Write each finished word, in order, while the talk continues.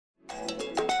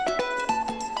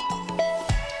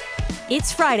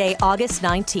It's Friday, August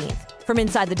 19th. From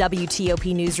inside the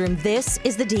WTOP newsroom, this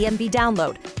is the DMV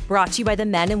Download, brought to you by the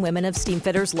men and women of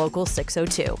Steamfitters Local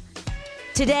 602.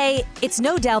 Today, it's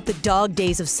no doubt the dog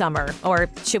days of summer, or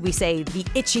should we say the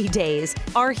itchy days,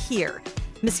 are here.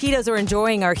 Mosquitoes are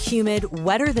enjoying our humid,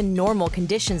 wetter than normal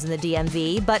conditions in the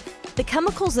DMV, but the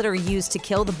chemicals that are used to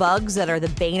kill the bugs that are the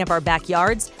bane of our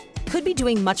backyards could be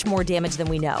doing much more damage than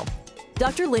we know.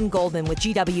 Dr. Lynn Goldman with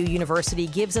GW University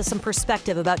gives us some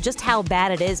perspective about just how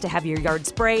bad it is to have your yard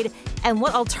sprayed and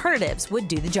what alternatives would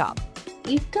do the job.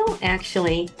 You don't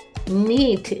actually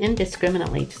need to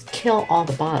indiscriminately just kill all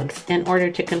the bugs in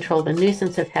order to control the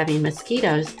nuisance of having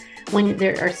mosquitoes when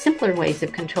there are simpler ways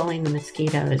of controlling the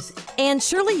mosquitoes. And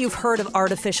surely you've heard of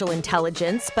artificial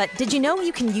intelligence, but did you know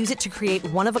you can use it to create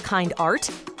one-of-a-kind art?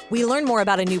 We learn more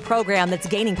about a new program that's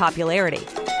gaining popularity.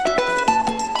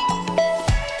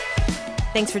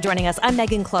 Thanks for joining us. I'm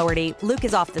Megan Cloherty. Luke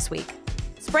is off this week.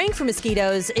 Spraying for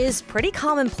mosquitoes is pretty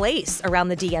commonplace around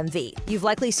the DMV. You've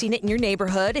likely seen it in your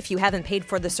neighborhood if you haven't paid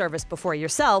for the service before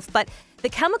yourself, but the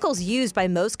chemicals used by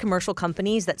most commercial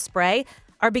companies that spray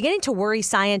are beginning to worry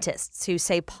scientists who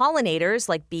say pollinators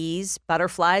like bees,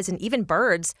 butterflies, and even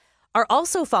birds are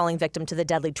also falling victim to the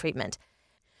deadly treatment.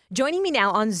 Joining me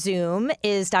now on Zoom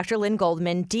is Dr. Lynn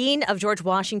Goldman, Dean of George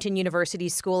Washington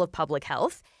University's School of Public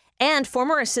Health and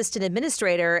former assistant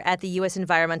administrator at the U.S.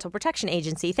 Environmental Protection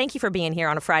Agency. Thank you for being here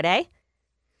on a Friday.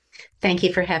 Thank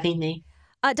you for having me.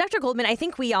 Dr. Goldman, I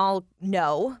think we all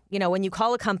know, when you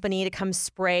call a company to come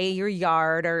spray your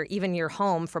yard or even your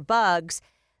home for bugs,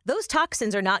 those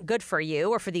toxins are not good for you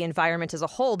or for the environment as a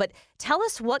whole. But tell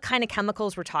us what kind of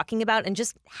chemicals we're talking about and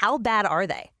just how bad are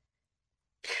they?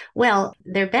 Well,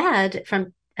 they're bad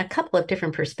from a couple of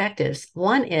different perspectives.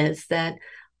 One is that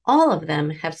all of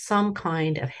them have some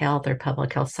kind of health or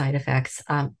public health side effects,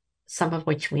 some of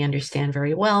which we understand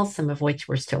very well, some of which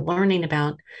we're still learning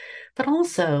about. But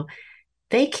also,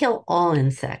 they kill all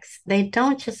insects. They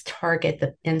don't just target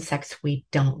the insects we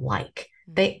don't like.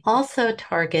 They also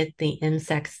target the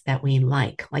insects that we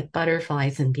like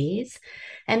butterflies and bees,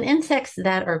 and insects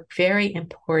that are very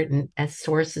important as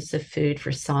sources of food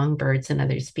for songbirds and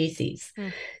other species.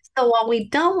 So while we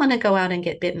don't want to go out and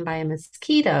get bitten by a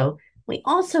mosquito, we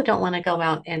also don't want to go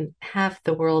out and have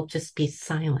the world just be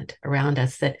silent around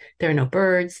us, that there are no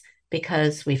birds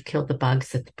because we've killed the bugs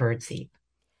that the birds eat.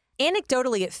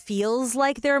 Anecdotally, it feels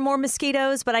like there are more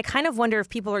mosquitoes, but I kind of wonder if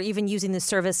people are even using the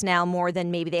service now more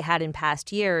than maybe they had in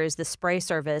past years, the spray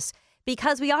service,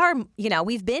 because we are,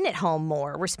 we've been at home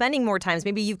more. We're spending more times.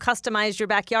 Maybe you've customized your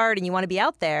backyard and you want to be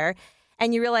out there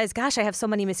and you realize, gosh, I have so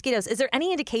many mosquitoes. Is there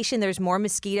any indication there's more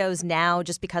mosquitoes now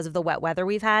just because of the wet weather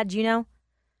we've had? Do you know?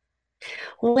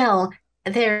 Well,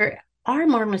 there are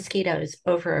more mosquitoes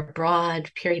over a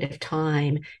broad period of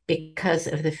time because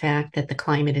of the fact that the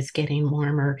climate is getting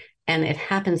warmer, and it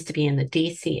happens to be in the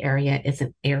DC area is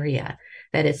an area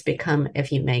that has become,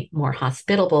 if you may, more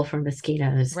hospitable for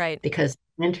mosquitoes, right? Because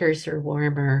winters are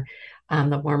warmer.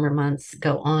 The warmer months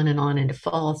go on into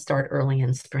fall, start early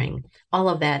in spring. All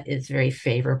of that is very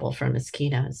favorable for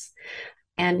mosquitoes.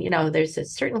 And, there's a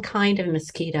certain kind of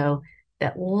mosquito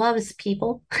that loves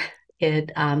people.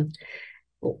 It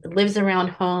lives around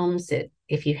homes.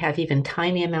 If you have even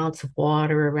tiny amounts of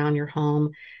water around your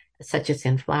home, such as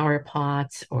in flower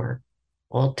pots or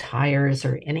old tires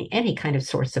or any kind of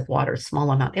source of water,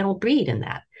 small amount, it'll breed in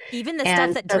that. Even the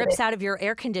stuff that drips out of your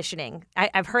air conditioning.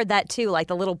 I've heard that too, like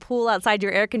the little pool outside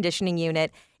your air conditioning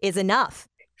unit is enough.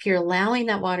 If you're allowing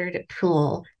that water to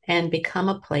pool and become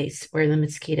a place where the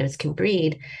mosquitoes can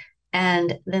breed,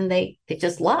 and then they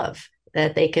just love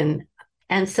that they can.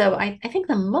 And so I think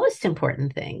the most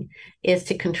important thing is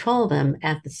to control them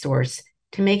at the source,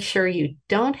 to make sure you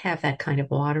don't have that kind of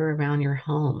water around your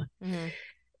home. Mm-hmm.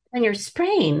 When you're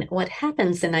spraying, what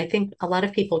happens, and I think a lot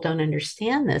of people don't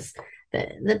understand this,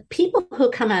 the people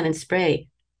who come out and spray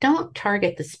don't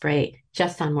target the spray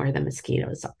just on where the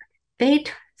mosquitoes are. They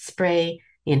spray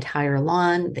the entire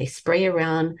lawn. They spray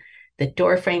around the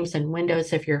door frames and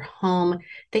windows of your home.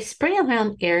 They spray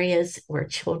around areas where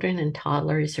children and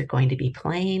toddlers are going to be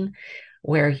playing,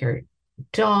 where your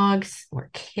dogs or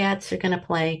cats are going to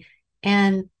play.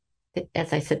 And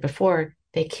as I said before,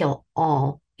 they kill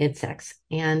all insects.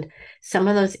 And some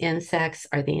of those insects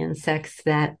are the insects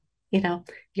that,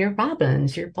 your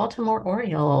robins, your Baltimore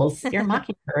Orioles, your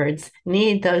mockingbirds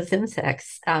need those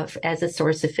insects as a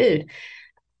source of food.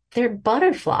 They're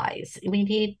butterflies. We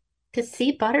need to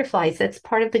see butterflies. That's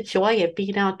part of the joy of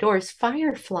being outdoors.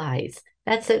 Fireflies.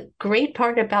 That's a great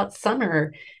part about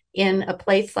summer in a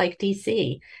place like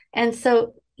DC. And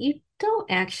so you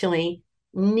don't actually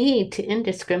need to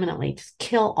indiscriminately just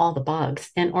kill all the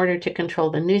bugs in order to control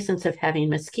the nuisance of having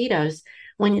mosquitoes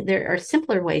when there are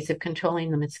simpler ways of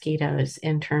controlling the mosquitoes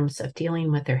in terms of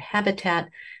dealing with their habitat,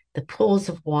 the pools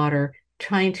of water,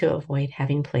 trying to avoid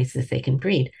having places they can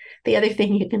breed. The other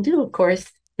thing you can do, of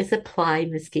course, is apply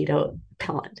mosquito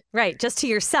repellent. Right, just to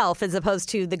yourself as opposed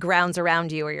to the grounds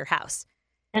around you or your house.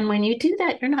 And when you do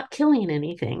that, you're not killing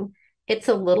anything. It's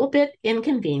a little bit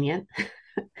inconvenient.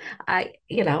 I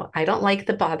don't like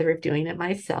the bother of doing it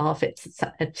myself. It's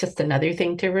just another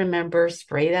thing to remember.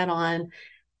 Spray that on,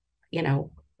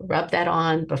 rub that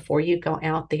on before you go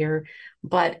out there.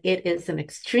 But it is an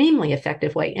extremely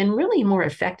effective way, and really more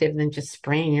effective than just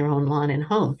spraying your own lawn and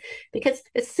home. Because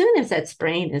as soon as that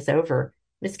spraying is over,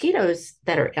 mosquitoes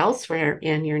that are elsewhere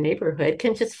in your neighborhood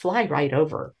can just fly right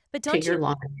over But to your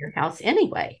lawn and your house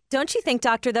anyway. don't you think,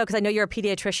 doctor, though, because I know you're a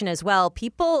pediatrician as well,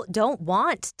 people don't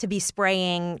want to be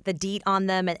spraying the DEET on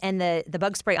them and the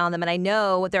bug spray on them. And I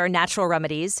know there are natural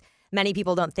remedies. Many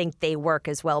people don't think they work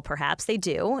as well. Perhaps they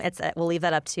do. We'll leave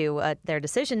that up to their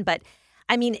decision. But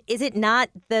I mean, is it not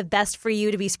the best for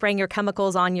you to be spraying your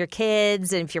chemicals on your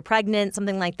kids? And if you're pregnant,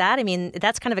 something like that? I mean,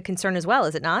 that's kind of a concern as well,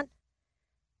 is it not?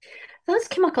 Those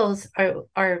chemicals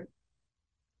are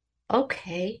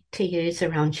okay to use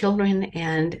around children,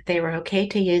 and they were okay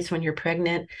to use when you're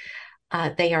pregnant.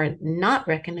 They are not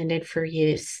recommended for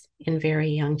use in very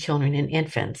young children and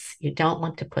infants. You don't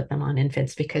want to put them on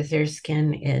infants because their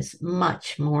skin is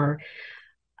much more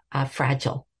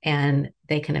fragile and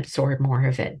they can absorb more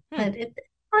of it. But it's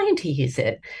fine to use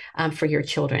it for your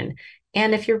children.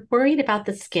 And if you're worried about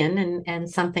the skin, and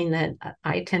something that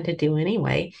I tend to do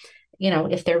anyway,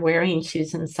 if they're wearing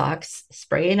shoes and socks,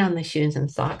 spray it on the shoes and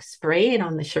socks, spray it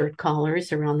on the shirt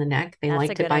collars around the neck. They That's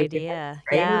like a to good bite idea.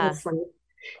 it on the sleeve.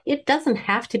 It doesn't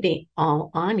have to be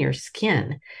all on your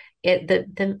skin.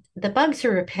 The bugs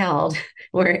are repelled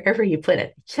wherever you put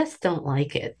it. Just don't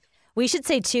like it. We should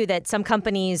say, too, that some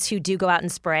companies who do go out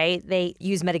and spray, they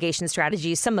use mitigation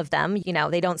strategies. Some of them,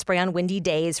 they don't spray on windy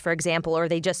days, for example, or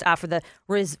they just offer the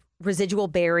residual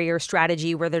barrier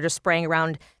strategy where they're just spraying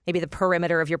around maybe the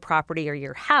perimeter of your property or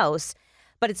your house.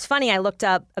 But it's funny, I looked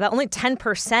up about only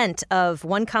 10% of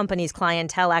one company's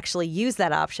clientele actually use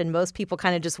that option. Most people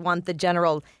kind of just want the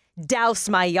general douse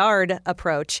my yard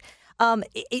approach.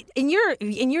 In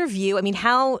your view, I mean,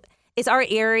 how is our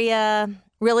area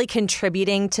really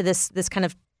contributing to this kind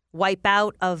of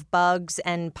wipeout of bugs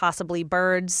and possibly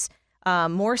birds,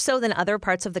 more so than other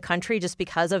parts of the country, just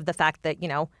because of the fact that,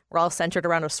 we're all centered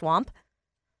around a swamp?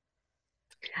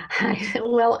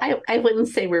 I wouldn't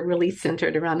say we're really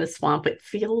centered around a swamp. It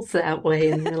feels that way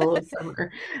in the middle of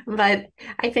summer. But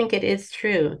I think it is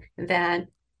true that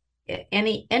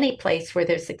any place where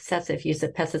there's excessive use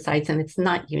of pesticides, and it's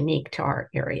not unique to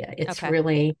our area, it's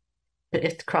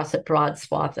across a broad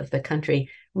swath of the country,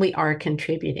 we are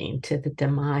contributing to the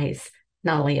demise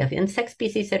not only of insect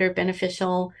species that are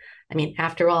beneficial. I mean,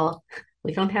 after all,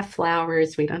 we don't have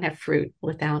flowers, we don't have fruit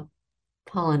without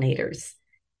pollinators.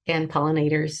 And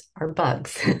pollinators are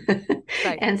bugs.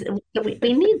 Right. And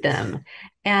we need them.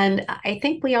 And I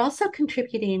think we also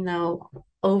contributing, though,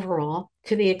 overall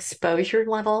to the exposure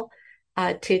level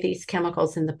to these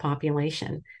chemicals in the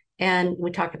population. And we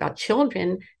talk about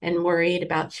children and worried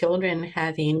about children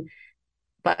having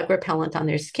bug repellent on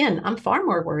their skin. I'm far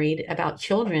more worried about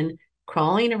children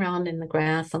crawling around in the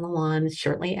grass on the lawn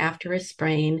shortly after a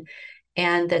spraying,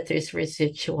 and that there's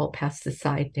residual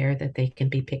pesticide there that they can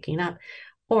be picking up,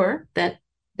 or that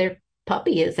their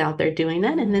puppy is out there doing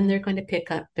that, and then they're going to pick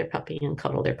up their puppy and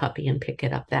cuddle their puppy and pick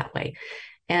it up that way.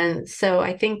 And so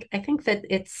I think that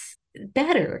it's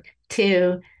better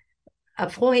to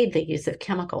avoid the use of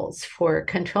chemicals for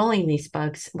controlling these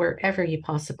bugs wherever you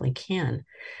possibly can.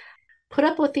 Put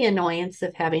up with the annoyance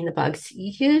of having the bugs.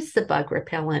 Use the bug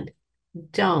repellent.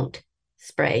 Don't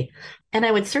spray. And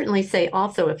I would certainly say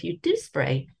also, if you do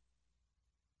spray,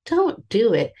 don't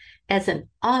do it as an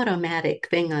automatic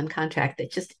thing on contract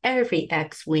that just every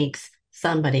X weeks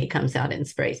somebody comes out and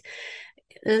sprays.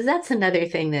 That's another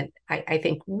thing that I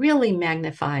think really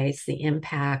magnifies the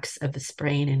impacts of the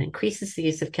spraying and increases the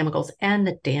use of chemicals and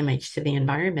the damage to the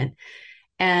environment.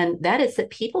 And that is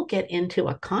that people get into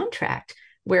a contract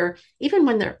where even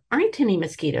when there aren't any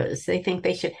mosquitoes, they think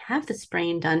they should have the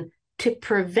spraying done to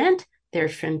prevent there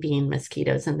from being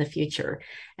mosquitoes in the future.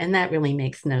 And that really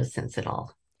makes no sense at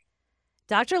all.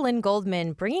 Dr. Lynn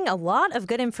Goldman bringing a lot of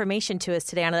good information to us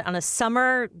today on a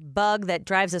summer bug that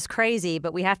drives us crazy.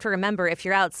 But we have to remember, if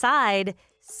you're outside,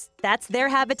 that's their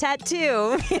habitat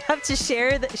too. You have to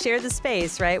share the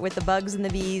space, right, with the bugs and the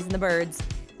bees and the birds.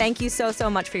 Thank you so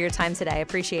much for your time today. I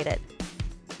appreciate it.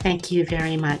 Thank you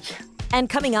very much. And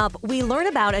coming up, we learn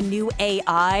about a new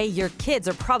AI your kids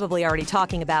are probably already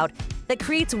talking about that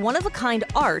creates one-of-a-kind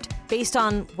art based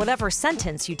on whatever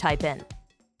sentence you type in.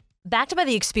 Backed by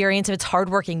the experience of its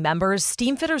hardworking members,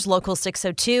 Steamfitters Local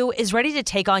 602 is ready to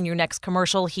take on your next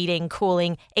commercial heating,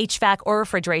 cooling, HVAC, or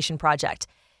refrigeration project.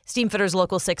 Steamfitters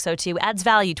Local 602 adds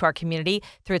value to our community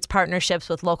through its partnerships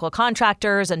with local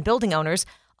contractors and building owners,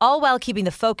 all while keeping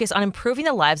the focus on improving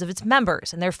the lives of its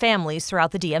members and their families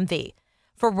throughout the DMV.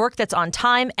 For work that's on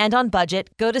time and on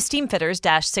budget, go to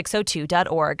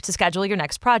steamfitters-602.org to schedule your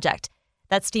next project.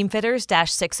 That's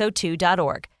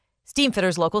steamfitters-602.org.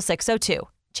 Steamfitters Local 602,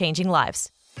 changing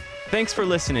lives. Thanks for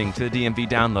listening to the DMV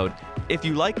Download. If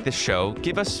you like this show,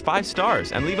 give us 5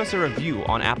 stars and leave us a review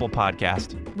on Apple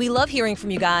Podcast. We love hearing from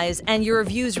you guys, and your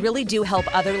reviews really do help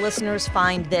other listeners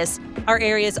find this, our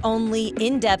area's only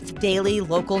in-depth daily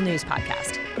local news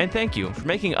podcast. And thank you for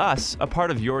making us a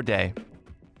part of your day.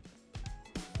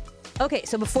 Okay,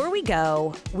 so before we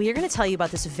go, we are going to tell you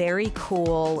about this very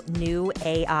cool new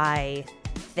AI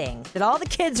thing that all the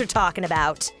kids are talking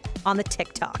about on the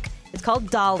TikTok. It's called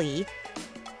Dall-E,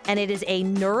 and it is a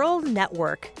neural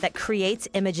network that creates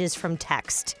images from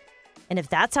text. And if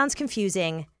that sounds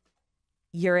confusing,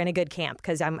 you're in a good camp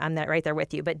because I'm right there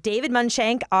with you. But David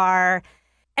Munshank, our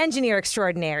engineer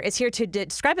extraordinaire, is here to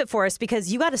describe it for us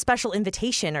because you got a special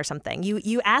invitation or something.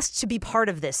 You asked to be part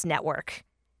of this network.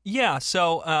 Yeah,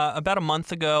 so about a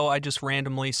month ago, I just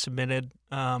randomly submitted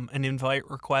an invite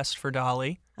request for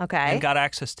Dall-E. Okay. And got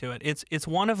access to it. It's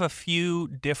one of a few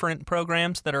different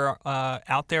programs that are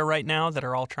out there right now that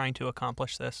are all trying to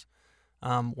accomplish this.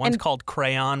 One's called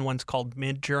Crayon, one's called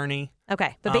Midjourney.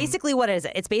 Okay, but basically what is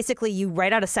it? It's basically you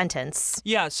write out a sentence.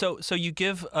 Yeah, so you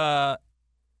give a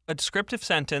descriptive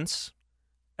sentence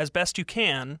as best you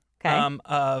can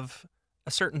of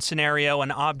a certain scenario, an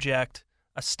object,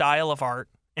 a style of art,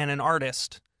 and an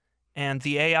artist, and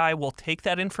the AI will take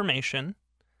that information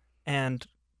and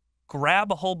grab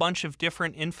a whole bunch of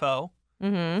different info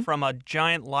from a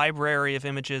giant library of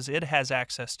images it has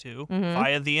access to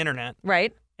via the internet,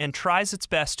 right? And tries its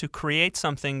best to create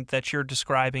something that you're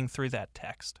describing through that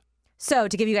text. So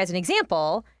to give you guys an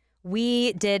example,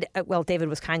 we did, well, David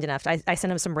was kind enough. I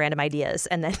sent him some random ideas,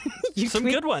 and then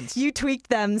good ones. You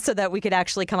tweaked them so that we could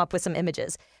actually come up with some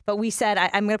images. But we said,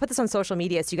 I'm going to put this on social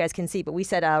media so you guys can see, but we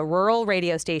said a rural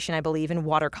radio station, I believe, in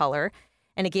watercolor,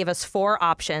 and it gave us 4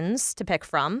 options to pick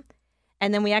from.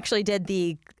 And then we actually did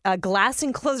the glass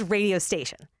enclosed radio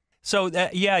station. So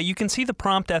yeah, you can see the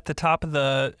prompt at the top of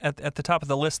the at the top of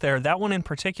the list there. That one in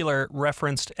particular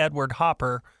referenced Edward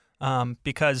Hopper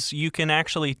because you can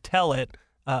actually tell it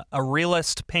a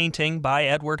realist painting by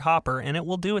Edward Hopper, and it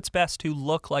will do its best to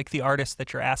look like the artist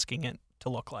that you're asking it to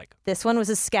look like. This one was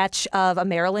a sketch of a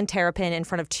Maryland terrapin in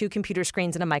front of 2 computer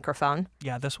screens and a microphone.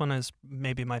 Yeah, this one is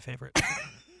maybe my favorite.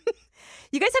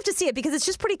 You guys have to see it because it's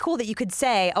just pretty cool that you could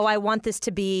say, oh, I want this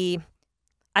to be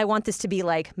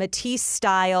like Matisse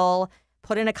style,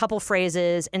 put in a couple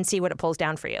phrases and see what it pulls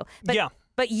down for you.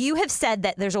 But you have said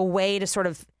that there's a way to sort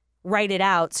of write it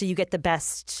out so you get the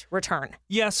best return.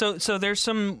 Yeah, so there's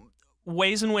some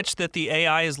ways in which that the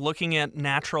AI is looking at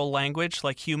natural language,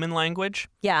 like human language.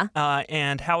 Yeah.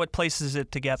 And how it places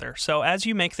it together. So as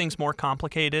you make things more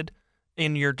complicated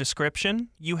in your description,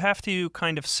 you have to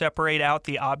kind of separate out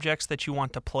the objects that you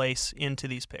want to place into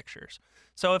these pictures.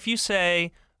 So if you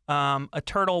say a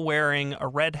turtle wearing a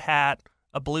red hat,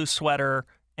 a blue sweater,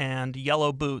 and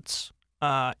yellow boots,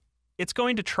 it's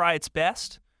going to try its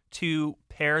best to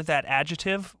pair that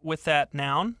adjective with that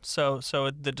noun, so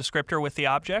the descriptor with the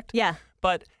object. Yeah.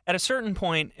 But at a certain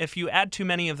point, if you add too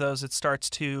many of those, it starts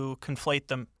to conflate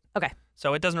them. Okay.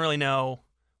 So it doesn't really know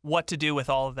what to do with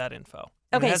all of that info.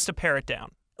 Okay. It has to pare it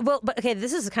down. Well, but okay,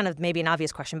 this is kind of maybe an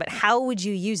obvious question, but how would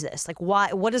you use this? Like,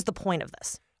 why? What is the point of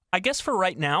this? I guess for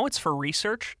right now, it's for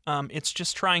research. It's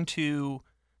just trying to...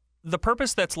 The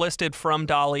purpose that's listed from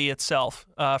Dall-E itself,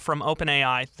 from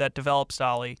OpenAI that develops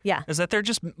Dall-E, is that they're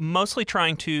just mostly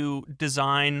trying to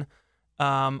design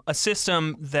a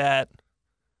system that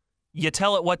you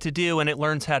tell it what to do and it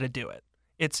learns how to do it.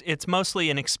 It's mostly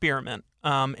an experiment,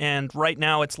 and right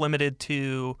now it's limited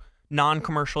to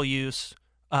non-commercial use,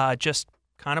 just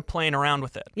kind of playing around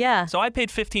with it. Yeah. So I paid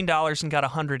 $15 and got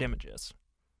 100 images,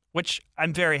 which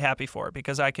I'm very happy for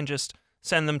because I can just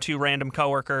send them to random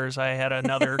coworkers. I had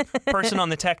another person on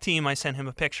the tech team. I sent him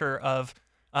a picture of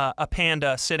a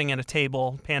panda sitting at a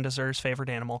table. Pandas are his favorite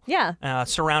animal. Yeah.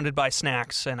 Surrounded by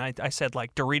snacks. And I said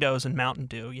like Doritos and Mountain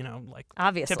Dew, like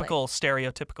obviously typical,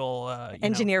 stereotypical.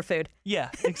 Engineer food. Yeah,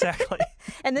 exactly.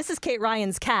 And this is Kate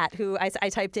Ryan's cat, who I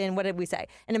typed in, what did we say?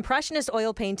 An impressionist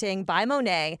oil painting by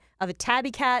Monet of a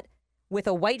tabby cat with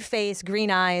a white face,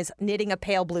 green eyes, knitting a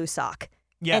pale blue sock.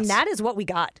 Yes. And that is what we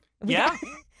got. You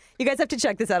guys have to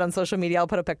check this out on social media. I'll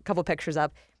put a couple pictures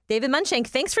up. David Munshank,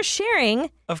 thanks for sharing.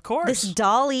 Of course. This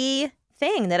Dall-E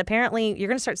thing that apparently you're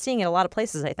going to start seeing in a lot of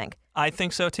places, I think. I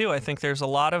think so too. I think there's a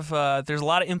lot of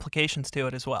implications to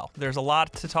it as well. There's a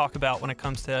lot to talk about when it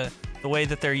comes to the way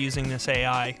that they're using this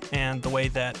AI and the way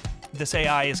that this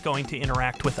AI is going to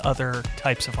interact with other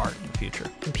types of art in the future.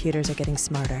 Computers are getting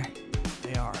smarter.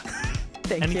 They are.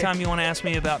 Anytime you want to ask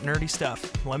me about nerdy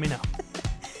stuff, let me know.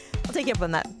 I'll take you up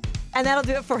on that. And that'll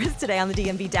do it for us today on the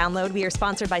DMV Download. We are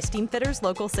sponsored by Steamfitters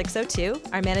Local 602.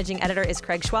 Our managing editor is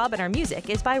Craig Schwab, and our music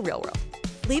is by Real World.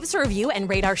 Leave us a review and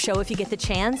rate our show if you get the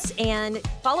chance, and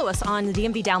follow us on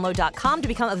thedmvdownload.com to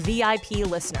become a VIP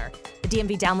listener. The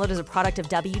DMV Download is a product of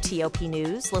WTOP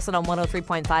News. Listen on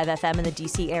 103.5 FM in the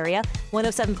D.C. area,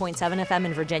 107.7 FM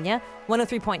in Virginia,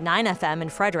 103.9 FM in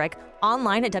Frederick,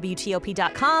 online at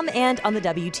WTOP.com and on the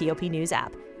WTOP News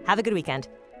app. Have a good weekend.